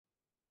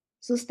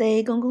សួស្តី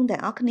កូនៗទាំ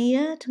ងអស់គ្នា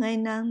ថ្ងៃ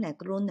នេះអ្នក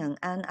គ្រូនឹង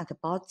អានអត្ថ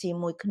បទជា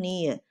មួយគ្នា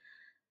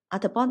អ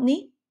ត្ថបទនេះ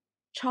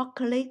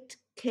Chocolate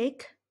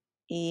cake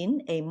in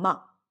a mug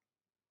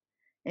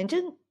អញ្ចឹ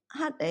ង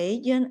ហេតុអី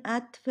យើងអា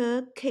ចធ្វើ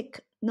cake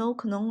នៅ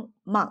ក្នុង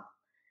mug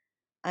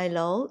ឥ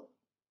ឡូវ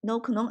នៅ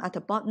ក្នុងអត្ថ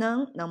បទនឹង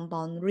នឹងប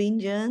ង្រៀន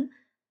យើង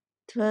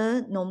ធ្វើ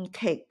នំ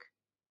cake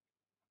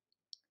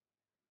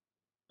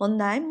ប៉ុន្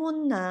តែមុន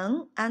នឹង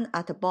អានអ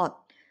ត្ថបទ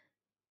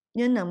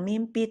យើងនឹងមា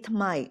នពាក្យថ្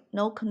មី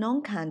នៅក្នុង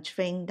ខាងឆ្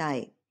វេងដៃ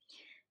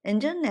អ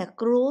ញ្ចឹងអ្នក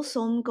គ្រូ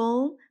សូមកូន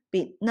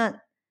ពិនិត្យ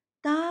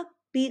តើ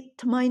ពាក្យ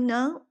ថ្មី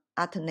នឹង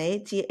អត្ថន័យ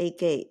ជាអី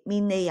គេមា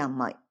នន័យយ៉ាង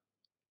ម៉េច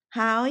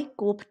ហើយ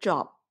គួរភ្ជា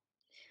ប់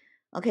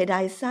អូខេ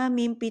ដោយសារ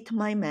មានពាក្យថ្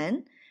មីមែន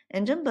អ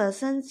ញ្ចឹងបើ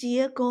សិនជា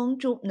កូន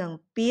ជួបនឹង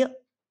ពាក្យ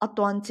អត់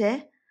ទាន់ចេះ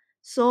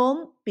សូម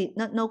ពិ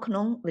និត្យនៅក្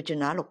នុងវច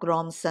នានុក្រ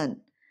មសិន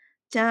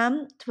ចាំ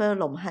ធ្វើ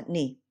លំហាត់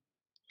នេះ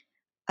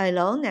ឥ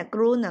ឡូវអ្នក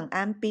គ្រូនឹង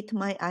អានពាក្យថ្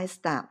មីឲ្យ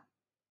ស្ដាប់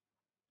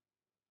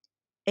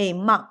a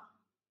mug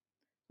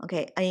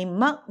Okay, a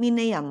mug មាន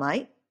ន័យយ៉ាងម៉េ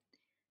ច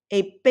A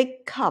big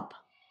cup,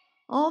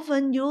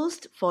 often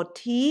used for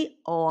tea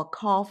or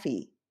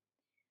coffee.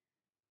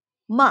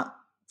 Mug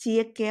ជា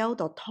កែវ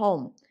ដ៏ធំ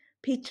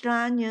ភាគច្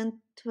រើនយើង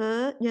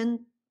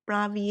ប្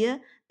រើវា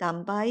ដើ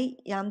ម្បី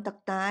ញ៉ាំទឹក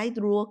តែ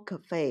ឬកា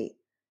ហ្វេ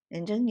អ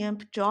ញ្ចឹងយើង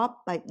ភ្ជាប់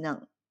បែបហ្នឹង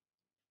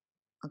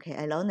អូខេ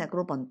ឥឡូវអ្នកគ្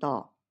រូបន្ត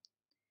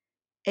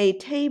A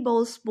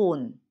tablespoon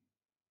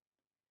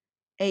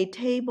A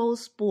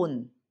tablespoon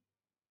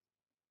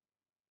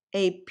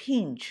A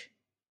pinch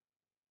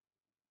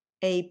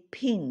A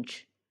pinch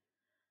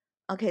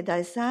អូខេដោ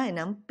យសារឯ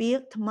នឹងពា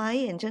ក្យថ្មី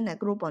អញ្ចឹងអ្នក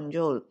គ្រូបញ្យ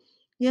ល់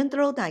យើងត្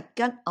រូវតែ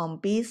កាត់អំ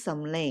ពី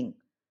សំឡេង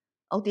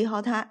ឧទាហ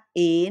រណ៍ថា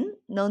in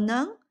នៅ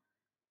នឹង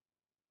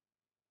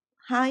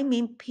ហើយមា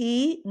ន p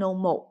នៅ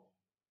មុខ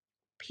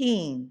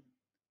pin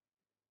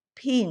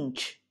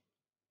pinch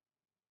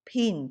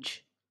pinch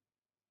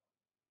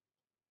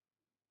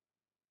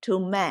to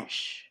mash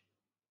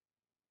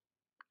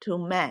to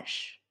mash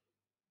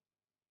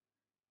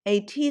a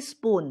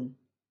teaspoon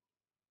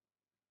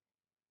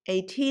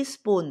a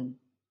teaspoon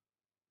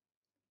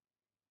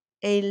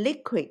a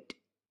liquid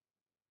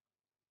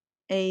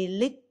a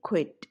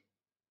liquid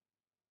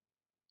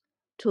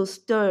to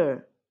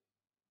stir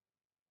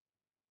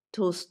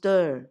to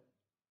stir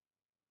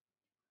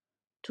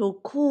to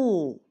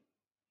cool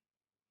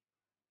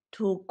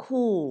to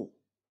cool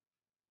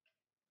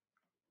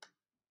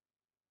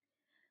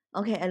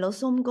អូខេឥឡូវ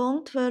សូមកូន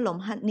ធ្វើលំ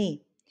ហាត់នេះ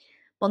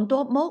បន្ទា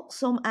ប់មក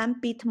សូមអាន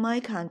ពាក្យថ្មី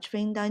ខាងឆ្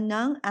វេងដៃ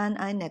នឹងអាន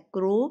ឲ្យអ្នក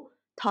គ្រូ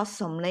ថត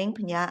សំឡេង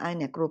ផ្ញើឲ្យ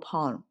អ្នកគ្រូផ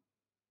ង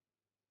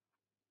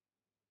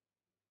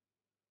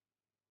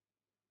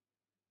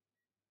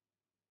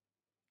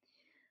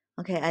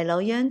អូខេឥឡូ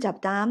វយើងចាប់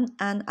តាម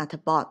អានអត្ថ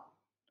បទ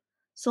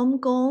សូម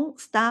កូន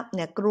ស្ដាប់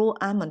អ្នកគ្រូ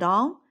អានម្ដ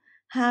ង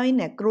ហើយ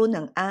អ្នកគ្រូ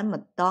នឹងអាន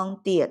ម្ដង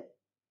ទៀត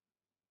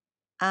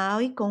ឲ្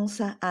យកូន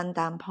សិស្សអាន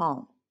តាមផង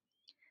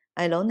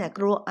ឥឡូវអ្នក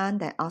គ្រូអាន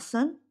តែអស់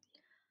សិន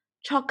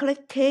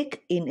Chocolate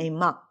cake in a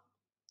mug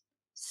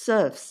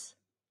serves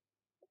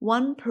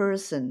one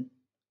person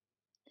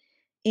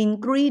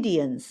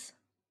Ingredients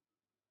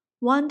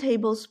 1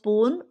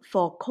 tablespoon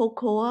for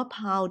cocoa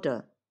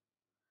powder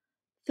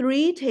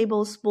 3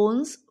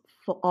 tablespoons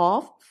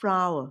of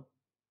flour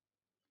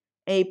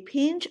a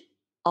pinch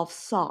of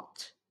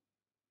salt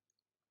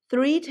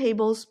 3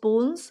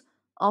 tablespoons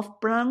of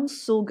brown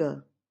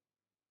sugar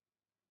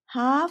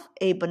half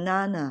a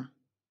banana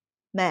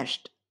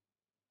mashed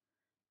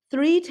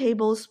 3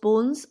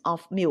 tablespoons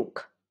of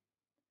milk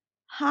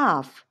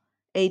half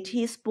a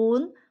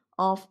teaspoon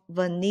of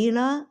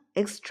vanilla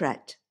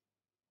extract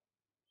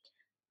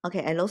អូ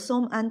ខេឥឡូវសូ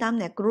មអានតាម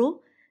អ្នកគ្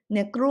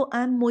រូ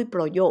អានមួយ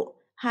ប្រយោគ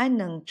ហើយ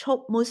នឹងឈ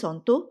ប់មួយស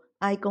ន្ទុះ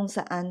ឲ្យកូន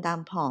សិស្សអានតា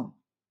មផង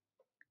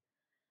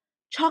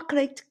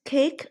Chocolate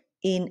cake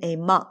in a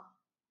mug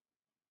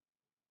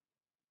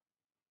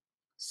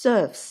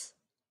serves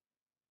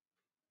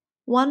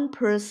one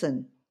person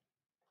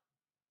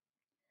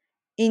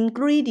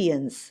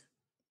Ingredients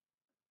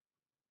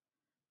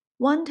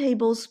 1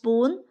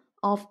 tablespoon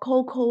of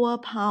cocoa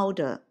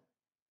powder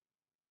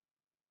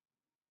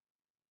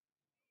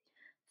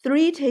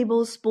 3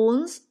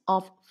 tablespoons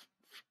of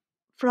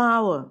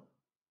flour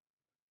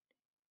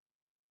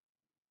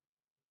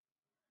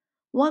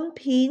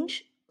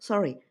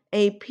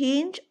a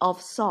pinch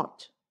of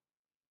salt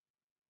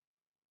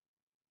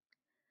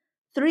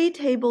 3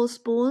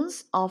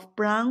 tablespoons of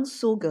brown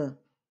sugar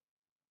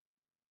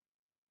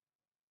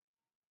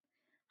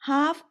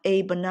half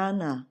a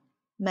banana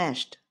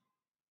mashed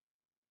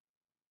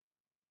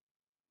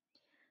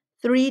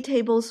 3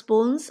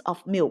 tablespoons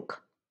of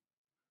milk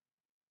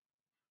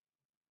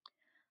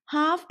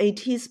half a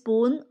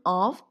teaspoon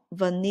of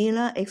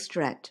vanilla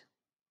extract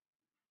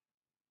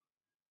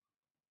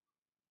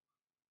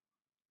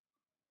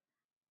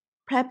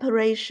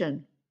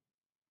Preparation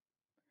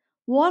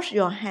Wash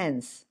your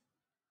hands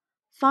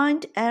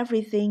Find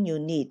everything you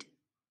need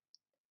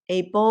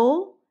a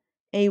bowl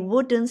a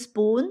wooden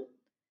spoon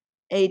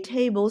a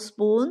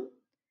tablespoon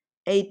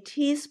a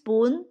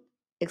teaspoon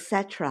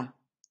etc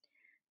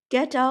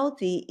Get out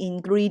the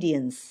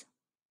ingredients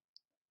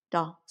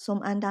តោះសូម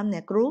អានតាមអ្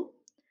នកគ្រូ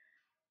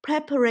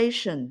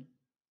Preparation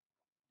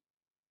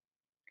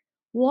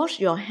Wash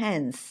your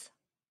hands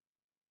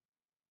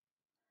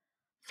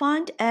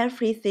Find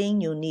everything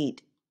you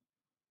need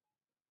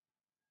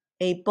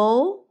A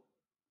bowl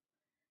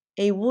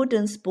A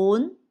wooden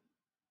spoon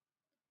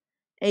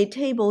A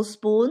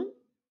tablespoon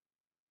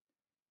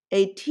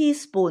A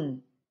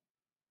teaspoon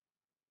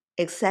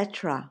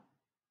etc.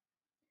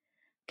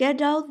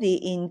 Get out the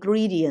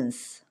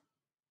ingredients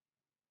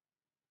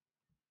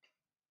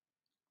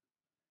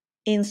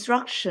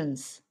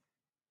Instructions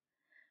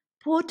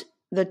Put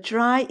the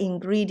dry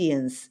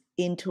ingredients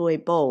into a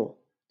bowl.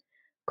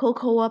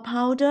 Cocoa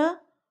powder,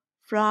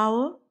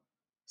 flour,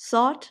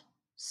 salt,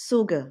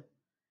 sugar.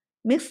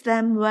 Mix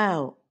them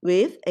well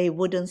with a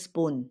wooden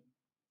spoon.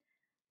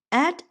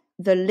 Add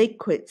the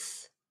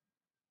liquids,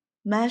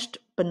 mashed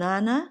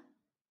banana,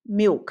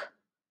 milk,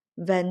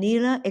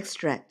 vanilla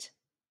extract.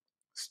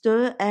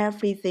 Stir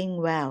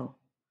everything well.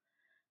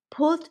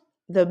 Put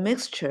the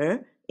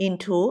mixture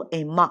into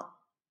a mug.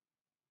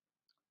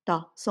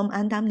 តោះសូម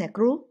អានតាមអ្នក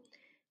គ្រូ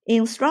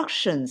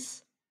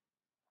Instructions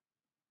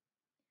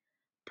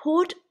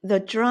Put the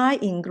dry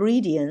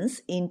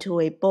ingredients into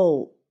a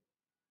bowl.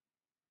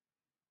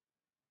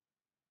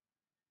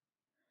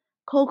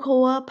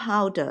 Cocoa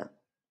powder,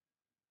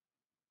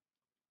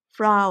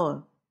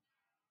 flour,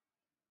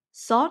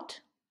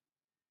 salt,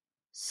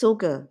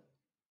 sugar.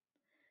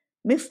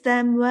 Mix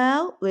them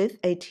well with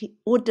a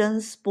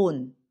wooden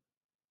spoon.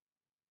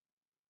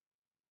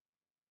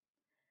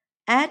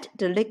 Add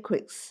the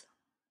liquids,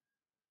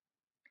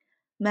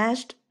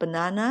 mashed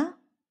banana,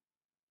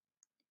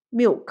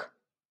 milk,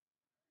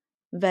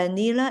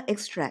 vanilla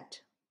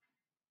extract.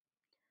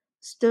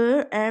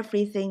 Stir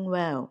everything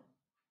well.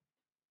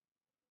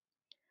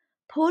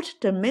 Put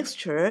the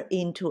mixture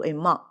into a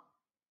mug.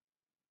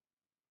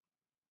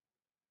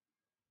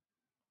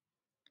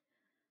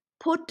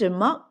 Put the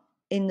mug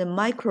in the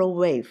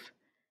microwave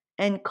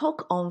and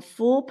cook on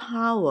full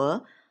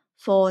power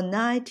for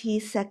 90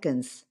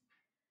 seconds.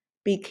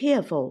 Be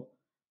careful,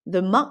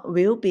 the mug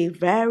will be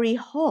very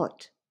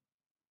hot.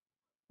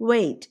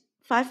 Wait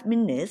 5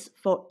 minutes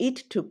for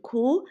it to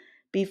cool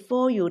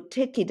before you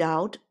take it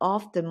out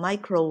of the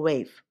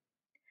microwave.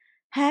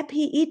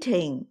 Happy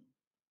eating!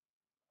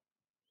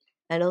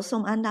 ឥឡូវសូ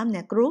មអានតាមអ្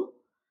នកគ្រូ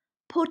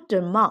Put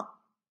the mug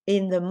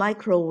in the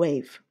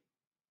microwave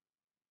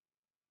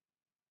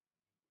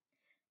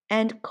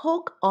and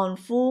cook on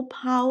full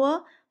power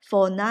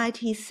for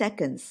 90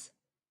 seconds.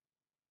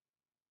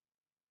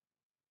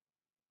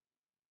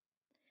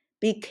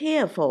 Be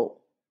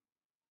careful.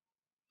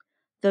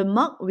 The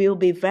mug will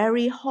be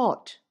very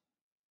hot.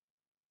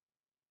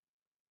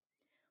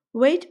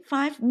 Wait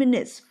 5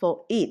 minutes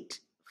for it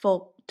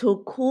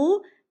to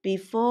cool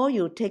before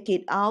you take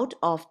it out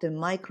of the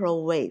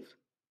microwave.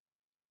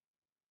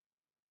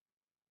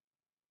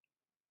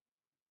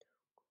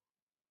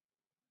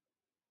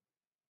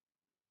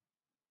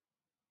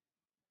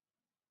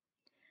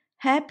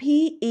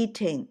 Happy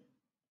eating!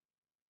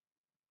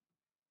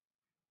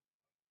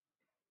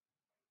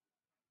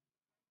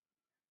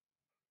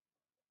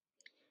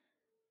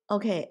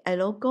 OK, ឥ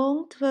ឡូវកូន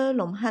ធ្វើ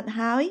លំហាត់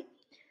ហើយ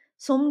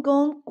សូមកូ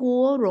នគួ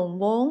ររង្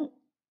វង់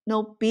នៅ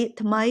ពាក្យ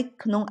ថ្មី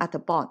ក្នុងអត្ថ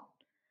បទ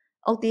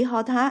ឧទាហ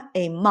រណ៍ថា a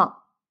mug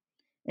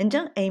អញ្ចឹ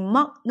ង a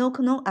mug នៅ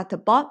ក្នុងអត្ថ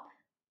បទ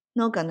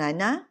នៅកន្លែង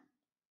ណា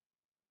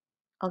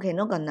OK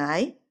នៅកន្លែ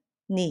ង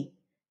នេះ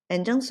អ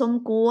ញ្ចឹងសូម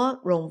គួរ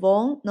រង្វ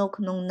ង់នៅ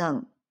ក្នុងនឹង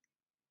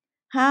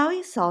ហើយ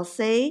សរ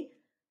សេរ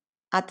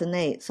អត្ថ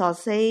ន័យសរ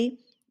សេរ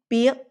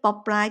ពាក្យបប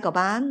ផ្លាយក៏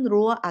បាន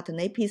ឬអត្ថ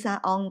ន័យភាសា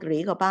អង់គ្លេ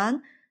សក៏បាន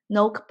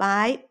នៅក្បែ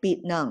រពា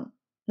ក្យនឹង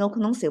នៅ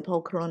ក្នុងសៀវភៅ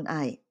ខ្លួន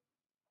ឯង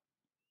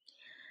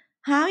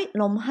ហើយ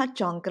លំហាត់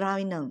ចុងក្រោយ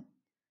នឹង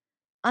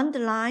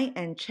Underline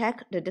and check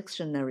the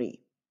dictionary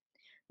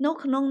នៅ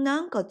ក្នុងនឹ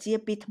ងក៏ជា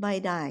ពាក្យថ្មី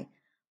ដែរ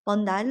ប៉ុ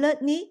ន្តែលើក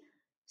នេះ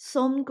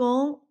សូមកូ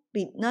ន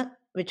ពិនិត្យ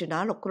វចនា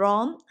នុក្រ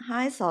ម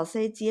ហើយសរ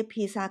សេរជា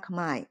ភាសាខ្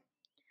មែរ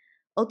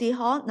ឧទា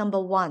ហរណ៍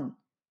number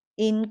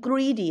 1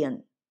 ingredient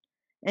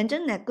អញ្ចឹ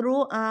ងអ្នកគ្រូ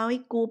ឲ្យ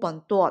គូប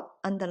ន្ទាត់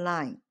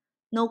underline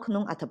នៅក្នុ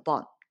ងអត្ថប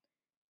ទ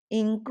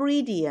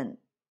ingredient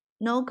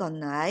នៅកន្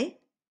លែង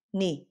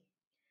នេះ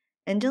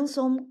អញ្ចឹង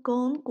សូម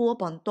កូនគួរ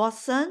បន្ទាត់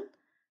សិន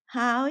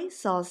ហើយ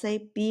សរសេរ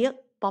ពាក្យ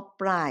បប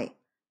ផ្លាយ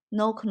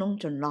នៅក្នុង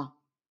ចន្លោះ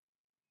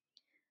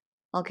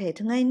អូខេ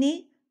ថ្ងៃនេះ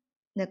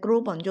អ្នកគ្រូ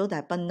បញ្ចូលតែ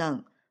ប៉ុណ្ណឹង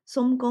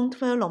សូមកូន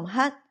ធ្វើលំ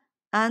ហាត់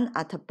អានអ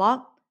ត្ថបទ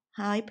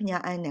ហើយផ្ញើ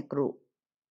ឲ្យអ្នកគ្រូ